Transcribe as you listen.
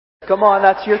Come on,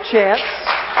 that's your chance.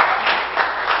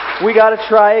 We got to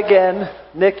try again.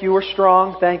 Nick, you were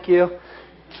strong. Thank you.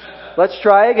 Let's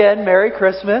try again. Merry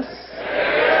Christmas.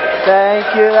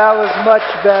 Thank you. That was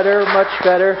much better, much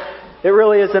better. It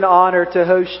really is an honor to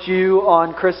host you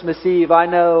on Christmas Eve. I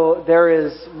know there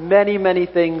is many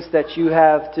things that you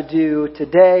have to do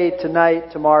today,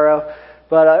 tonight, tomorrow,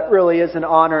 but it really is an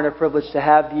honor and a privilege to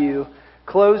have you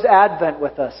close Advent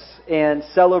with us and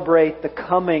celebrate the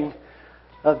coming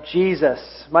of Jesus.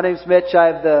 My name's Mitch. I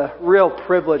have the real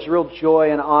privilege, real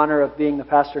joy and honor of being the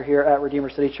pastor here at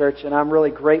Redeemer City Church, and I'm really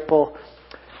grateful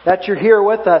that you're here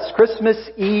with us. Christmas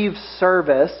Eve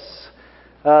service,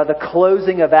 the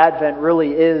closing of Advent, really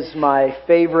is my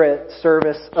favorite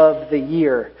service of the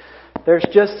year. There's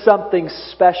just something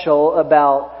special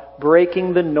about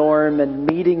breaking the norm and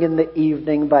meeting in the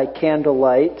evening by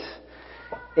candlelight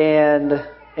and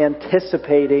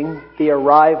anticipating the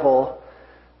arrival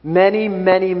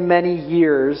many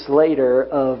years later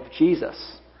of Jesus.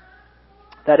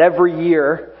 That every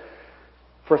year,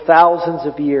 for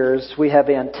thousands of years, we have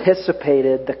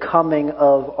anticipated the coming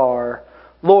of our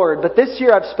Lord. But this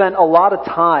year I've spent a lot of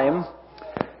time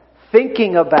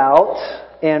thinking about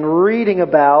and reading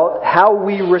about how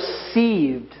we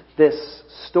received this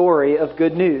story of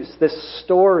good news, this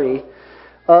story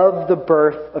of the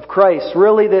birth of Christ.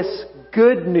 Really this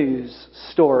good news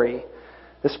story.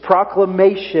 This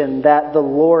proclamation that the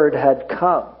Lord had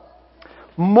come.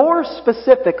 More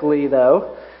specifically,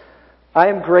 though, I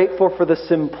am grateful for the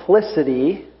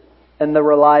simplicity and the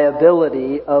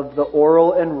reliability of the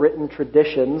oral and written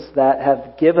traditions that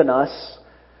have given us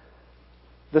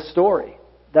the story,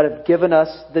 that have given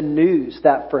us the news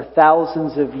that for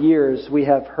thousands of years we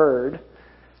have heard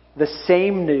the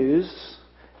same news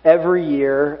every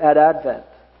year at Advent,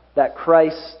 that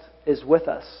Christ is with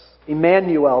us.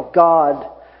 Emmanuel, God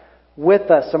with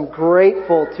us. I'm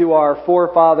grateful to our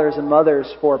forefathers and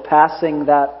mothers for passing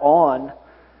that on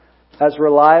as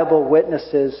reliable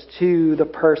witnesses to the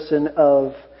person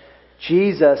of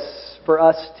Jesus for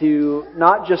us to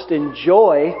not just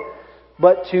enjoy,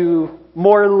 but to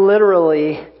more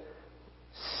literally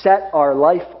set our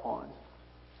life on.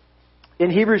 In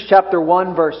Hebrews chapter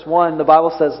 1 verse 1, the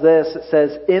Bible says this. It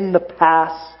says, "In the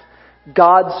past,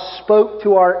 God spoke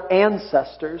to our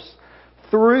ancestors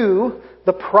through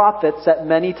the prophets at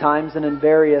many times and in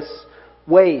various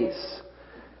ways."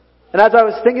 And as I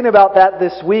was thinking about that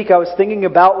this week, I was thinking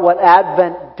about what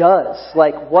Advent does.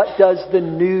 Like, what does the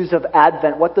news of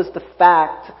Advent, what does the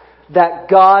fact that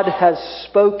God has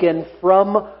spoken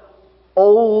from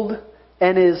old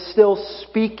and is still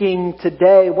speaking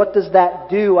today, what does that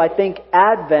do? I think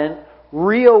Advent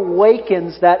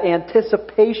reawakens that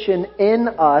anticipation in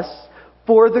us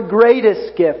for the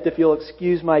greatest gift, if you'll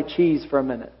excuse my cheese for a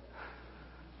minute.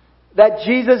 That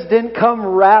Jesus didn't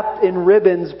come wrapped in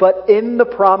ribbons, but in the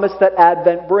promise that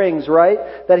Advent brings,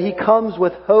 right? That He comes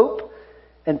with hope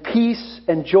and peace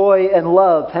and joy and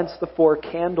love. Hence the 4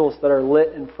 candles that are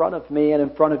lit in front of me and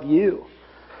in front of you.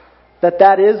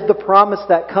 That is the promise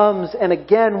that comes. And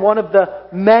again, one of the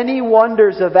many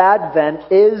wonders of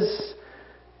Advent is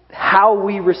how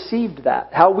we received that.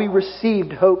 How we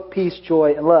received hope, peace,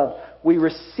 joy, and love. We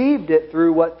received it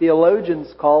through what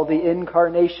theologians call the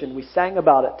incarnation. We sang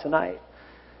about it tonight.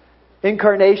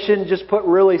 Incarnation, just put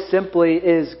really simply,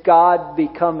 is God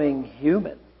becoming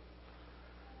human.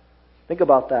 Think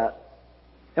about that.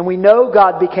 And we know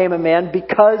God became a man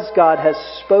because God has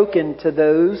spoken to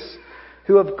those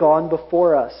who have gone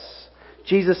before us.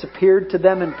 Jesus appeared to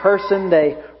them in person.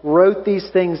 They wrote these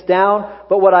things down.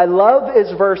 But what I love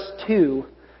is verse 2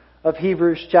 of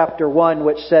Hebrews chapter 1,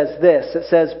 which says this. It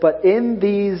says, "But in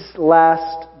these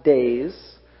last days,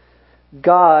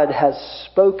 God has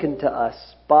spoken to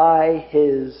us by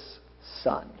His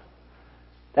Son."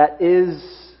 That is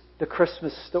the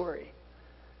Christmas story.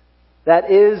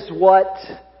 That is what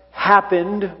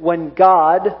happened when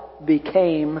God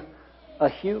became a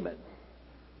human.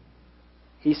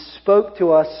 He spoke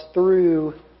to us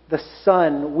through the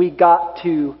Son. We got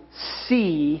to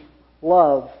see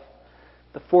love.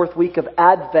 The 4th week of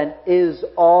Advent is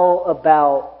all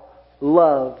about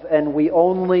love. And we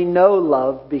only know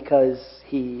love because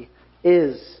He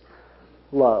is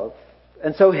love.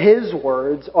 And so His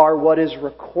words are what is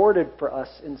recorded for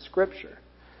us in Scripture.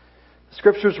 The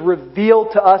Scriptures reveal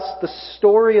to us the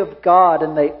story of God,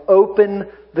 and they open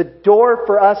the door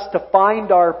for us to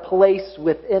find our place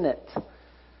within it.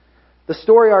 The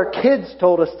story our kids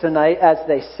told us tonight as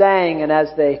they sang and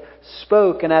as they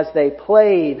spoke and as they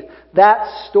played, that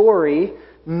story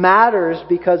matters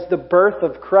because the birth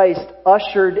of Christ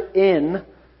ushered in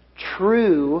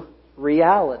true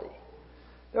reality.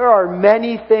 There are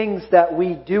many things that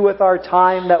we do with our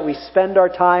time, that we spend our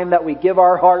time, that we give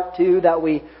our heart to, that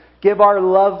we give our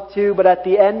love to. But at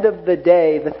the end of the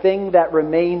day, the thing that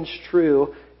remains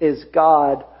true is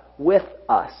God with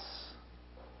us.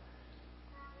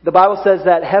 The Bible says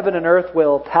that heaven and earth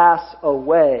will pass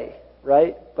away,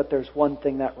 right? But there's one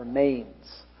thing that remains.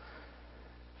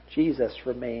 Jesus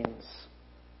remains.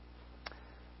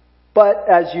 But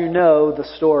as you know the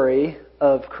story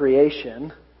of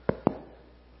creation,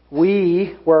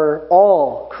 we were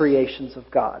all creations of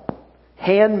God,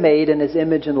 handmade in His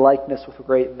image and likeness with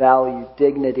great value,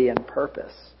 dignity, and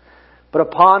purpose. But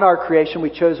upon our creation, we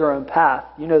chose our own path.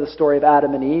 You know the story of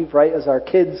Adam and Eve, right? As our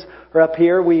kids are up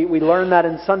here, we learn that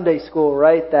in Sunday school,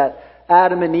 right? That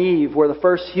Adam and Eve were the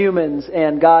first humans,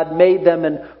 and God made them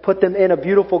and put them in a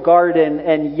beautiful garden,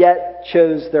 and yet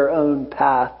chose their own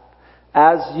path,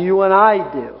 as you and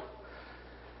I do.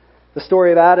 The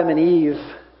story of Adam and Eve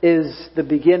is the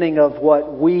beginning of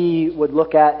what we would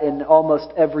look at in almost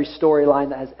every storyline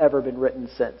that has ever been written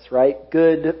since, right?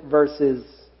 Good versus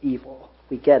evil.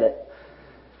 We get it.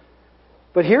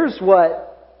 But here's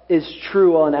what is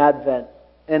true on Advent,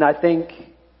 and I think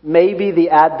maybe the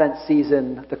Advent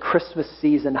season, the Christmas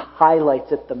season,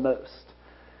 highlights it the most.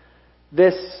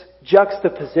 This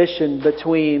juxtaposition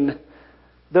between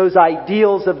those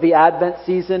ideals of the Advent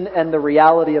season and the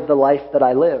reality of the life that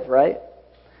I live, right?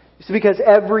 It's because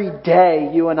every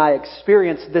day you and I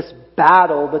experience this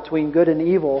battle between good and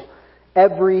evil.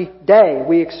 Every day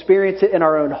we experience it in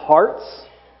our own hearts.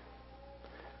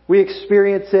 We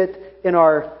experience it in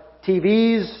our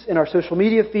TVs, in our social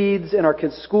media feeds, in our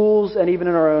kids' schools, and even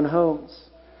in our own homes.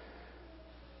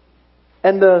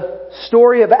 And the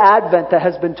story of Advent that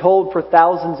has been told for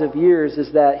thousands of years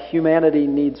is that humanity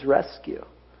needs rescue.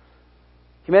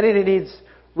 Humanity needs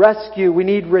rescue. We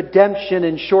need redemption.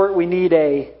 In short, we need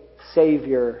a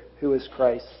Savior who is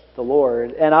Christ the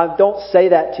Lord. And I don't say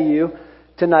that to you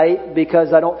tonight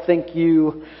because I don't think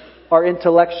you are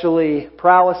intellectually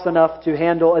prowess enough to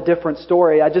handle a different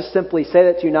story. I just simply say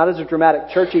that to you not as a dramatic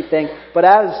churchy thing, but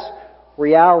as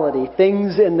reality.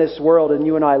 Things in this world, and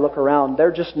you and I look around,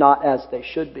 they're just not as they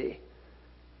should be.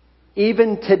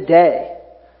 Even today,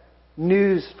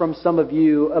 news from some of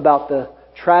you about the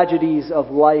tragedies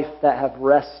of life that have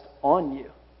rest on you,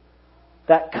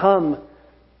 that come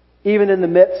even in the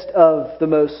midst of the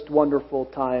most wonderful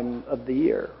time of the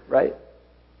year, right?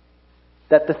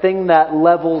 That the thing that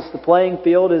levels the playing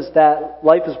field is that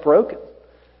life is broken.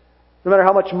 No matter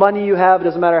how much money you have,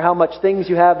 doesn't matter how much things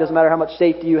you have, doesn't matter how much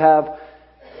safety you have,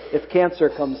 if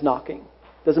cancer comes knocking.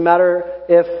 Doesn't matter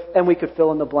if, and we could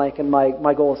fill in the blank, and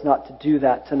my goal is not to do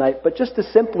that tonight, but just to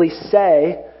simply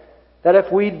say that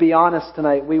if we'd be honest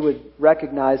tonight, we would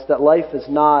recognize that life is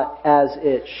not as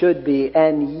it should be.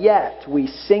 And yet, we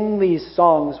sing these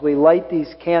songs, we light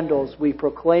these candles, we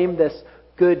proclaim this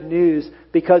good news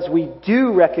because we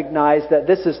do recognize that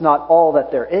this is not all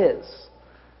that there is.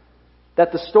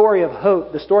 That the story of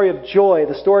hope, the story of joy,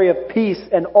 the story of peace,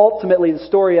 and ultimately the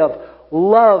story of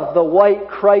love, the white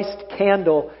Christ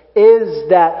candle, is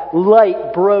that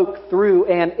light broke through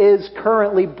and is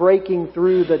currently breaking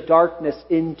through the darkness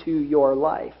into your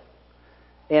life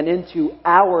and into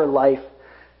our life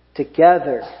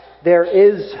together. There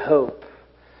is hope.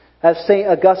 As St.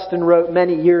 Augustine wrote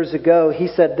many years ago, he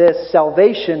said this: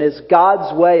 salvation is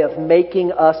God's way of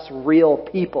making us real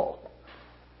people.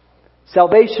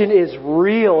 Salvation is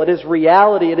real. It is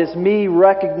reality. It is me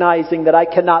recognizing that I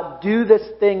cannot do this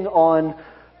thing on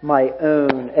my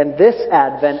own. And this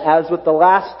Advent, as with the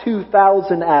last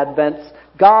 2,000 Advents,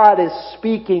 God is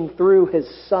speaking through His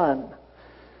Son.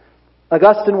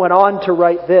 Augustine went on to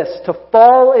write this: to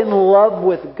fall in love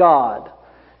with God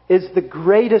is the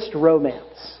greatest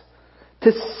romance.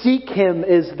 To seek Him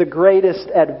is the greatest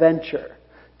adventure.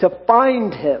 To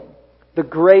find Him, the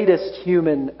greatest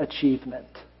human achievement.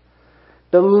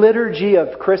 The liturgy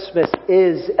of Christmas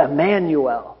is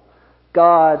Emmanuel,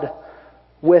 God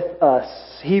with us.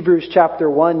 Hebrews chapter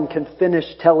 1 can finish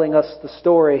telling us the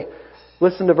story.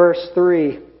 Listen to verse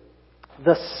 3.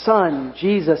 The Son,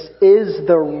 Jesus, is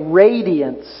the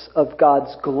radiance of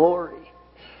God's glory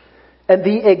and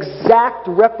the exact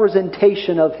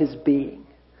representation of His being,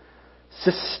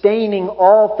 sustaining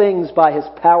all things by His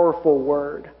powerful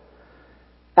word.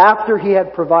 After He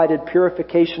had provided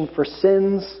purification for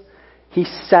sins, He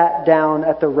sat down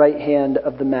at the right hand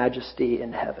of the Majesty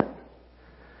in heaven.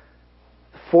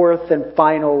 The fourth and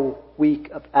final week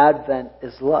of Advent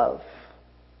is love.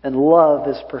 And love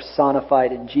is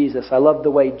personified in Jesus. I love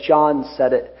the way John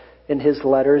said it in his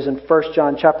letters. In 1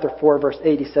 John chapter 4, verse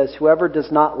 8, he says, whoever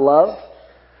does not love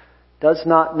does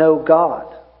not know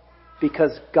God,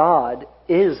 because God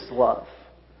is love.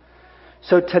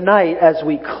 So tonight, as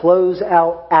we close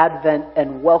out Advent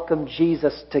and welcome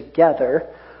Jesus together,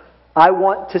 I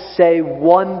want to say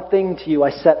one thing to you. I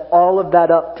set all of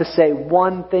that up to say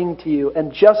one thing to you,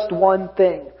 and just one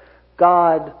thing.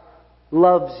 God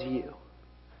loves you.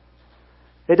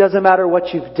 It doesn't matter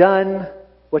what you've done,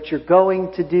 what you're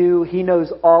going to do. He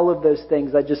knows all of those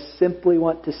things. I just simply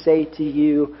want to say to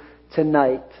you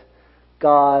tonight,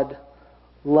 God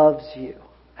loves you.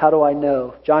 How do I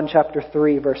know? John chapter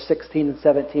 3, verse 16 and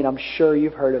 17. I'm sure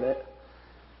you've heard of it.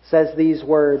 Says these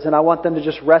words, and I want them to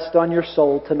just rest on your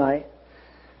soul tonight.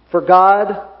 For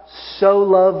God so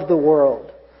loved the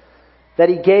world that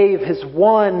He gave His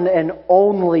one and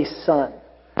only Son,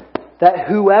 that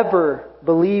whoever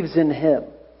believes in Him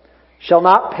shall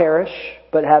not perish,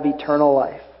 but have eternal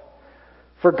life.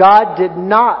 For God did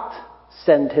not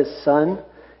send His Son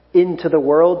into the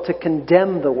world to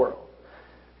condemn the world,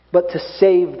 but to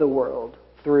save the world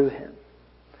through Him.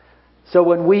 So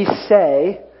when we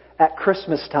say at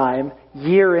Christmas time,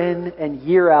 year in and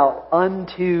year out,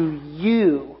 unto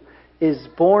you is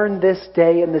born this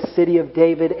day in the city of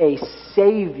David a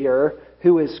Savior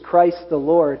who is Christ the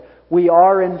Lord, we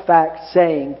are in fact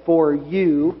saying for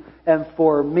you and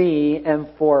for me and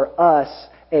for us,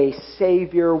 a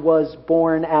Savior was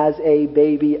born as a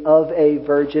baby of a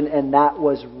virgin, and that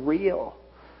was real.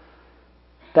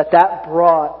 That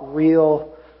brought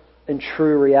real and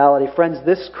true reality. Friends,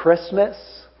 this Christmas,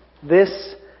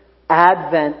 this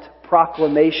Advent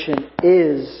proclamation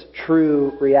is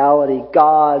true reality.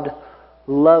 God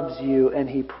loves you, and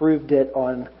He proved it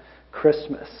on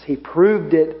Christmas. He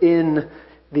proved it in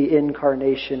the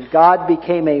incarnation. God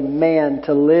became a man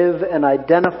to live and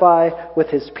identify with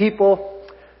His people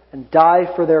and die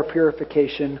for their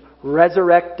purification,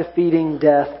 resurrect defeating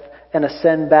death, and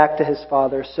ascend back to His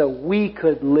Father so we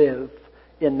could live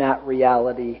in that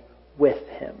reality with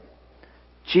Him.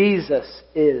 Jesus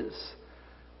is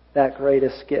that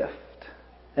greatest gift.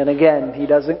 And again, He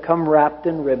doesn't come wrapped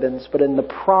in ribbons, but in the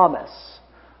promise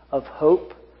of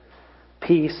hope,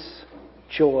 peace,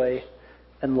 joy,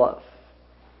 and love.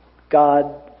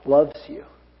 God loves you.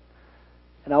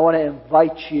 And I want to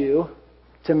invite you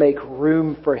to make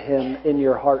room for Him in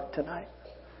your heart tonight.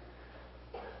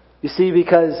 You see,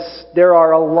 because there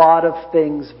are a lot of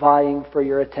things vying for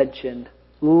your attention,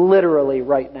 literally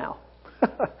right now.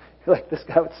 You're like, this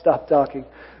guy would stop talking.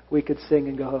 We could sing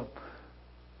and go home.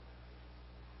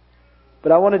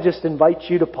 But I want to just invite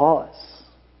you to pause.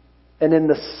 And in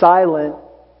the silent,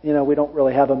 we don't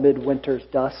really have a midwinter's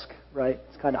dusk, right?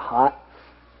 It's kind of hot.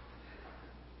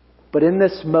 But in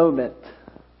this moment,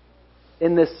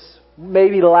 in this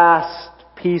maybe last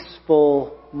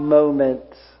peaceful moment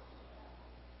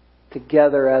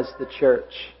together as the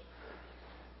church,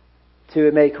 to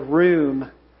make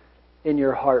room in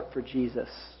your heart for Jesus.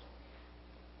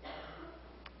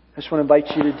 I just want to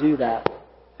invite you to do that.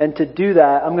 And to do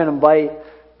that, I'm going to invite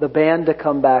the band to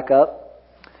come back up.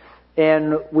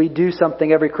 And we do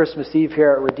something every Christmas Eve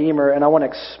here at Redeemer, and I want to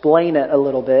explain it a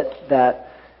little bit, that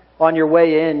on your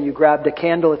way in, you grabbed a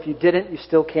candle. If you didn't, you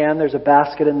still can. There's a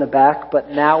basket in the back, but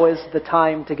now is the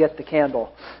time to get the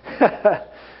candle.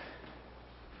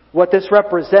 What this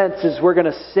represents is we're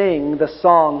going to sing the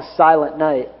song Silent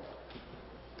Night.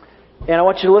 And I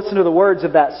want you to listen to the words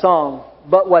of that song.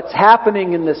 But what's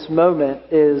happening in this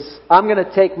moment is I'm going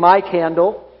to take my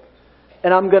candle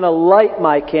and I'm going to light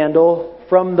my candle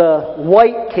from the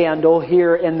white candle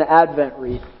here in the Advent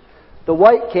wreath. The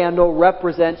white candle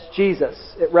represents Jesus.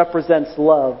 It represents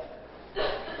love.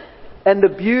 And the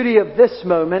beauty of this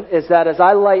moment is that as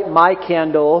I light my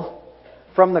candle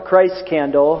from the Christ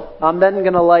candle, I'm then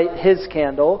going to light His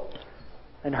candle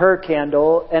and her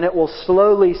candle, and it will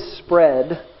slowly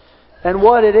spread. And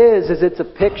what it is it's a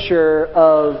picture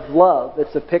of love.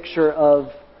 It's a picture of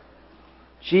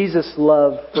Jesus'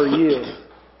 love for you,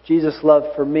 Jesus'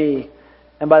 love for me.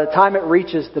 And by the time it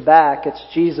reaches the back, it's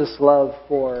Jesus' love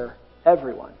for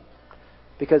everyone.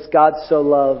 Because God so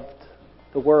loved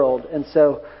the world. And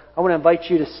so I want to invite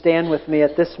you to stand with me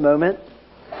at this moment.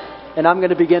 And I'm going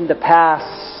to begin to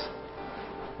pass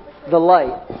the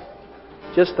light.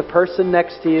 Just the person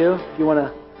next to you. If you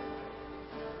want to,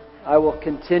 I will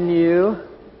continue.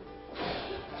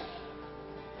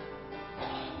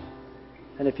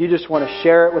 And if you just want to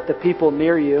share it with the people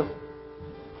near you,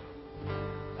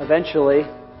 eventually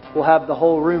we'll have the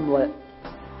whole room lit.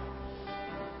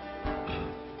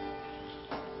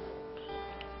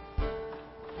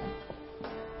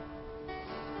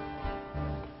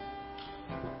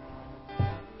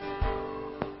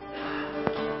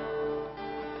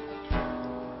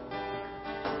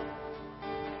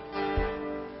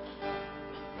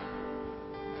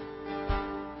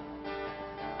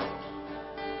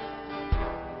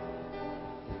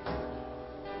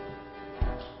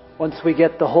 Once we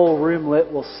get the whole room lit,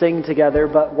 we'll sing together.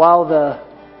 But while the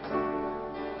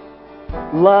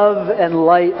love and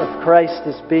light of Christ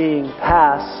is being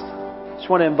passed, I just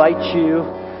want to invite you,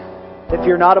 if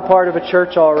you're not a part of a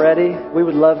church already, we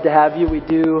would love to have you. We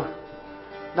do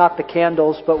not the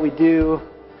candles, but we do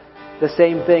the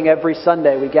same thing every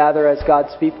Sunday. We gather as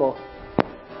God's people.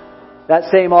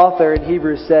 That same author in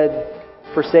Hebrews said,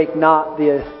 forsake not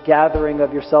the gathering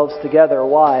of yourselves together.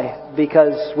 Why?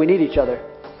 Because we need each other.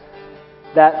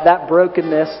 That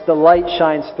brokenness, the light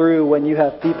shines through when you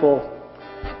have people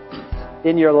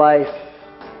in your life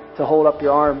to hold up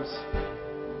your arms.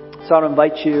 So I want to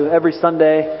invite you every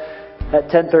Sunday at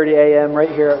 10:30 a.m. right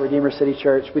here at Redeemer City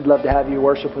Church. We'd love to have you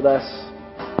worship with us.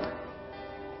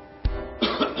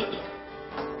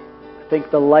 I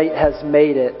think the light has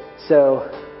made it. So,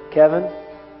 Kevin,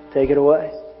 take it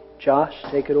away. Josh,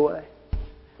 take it away.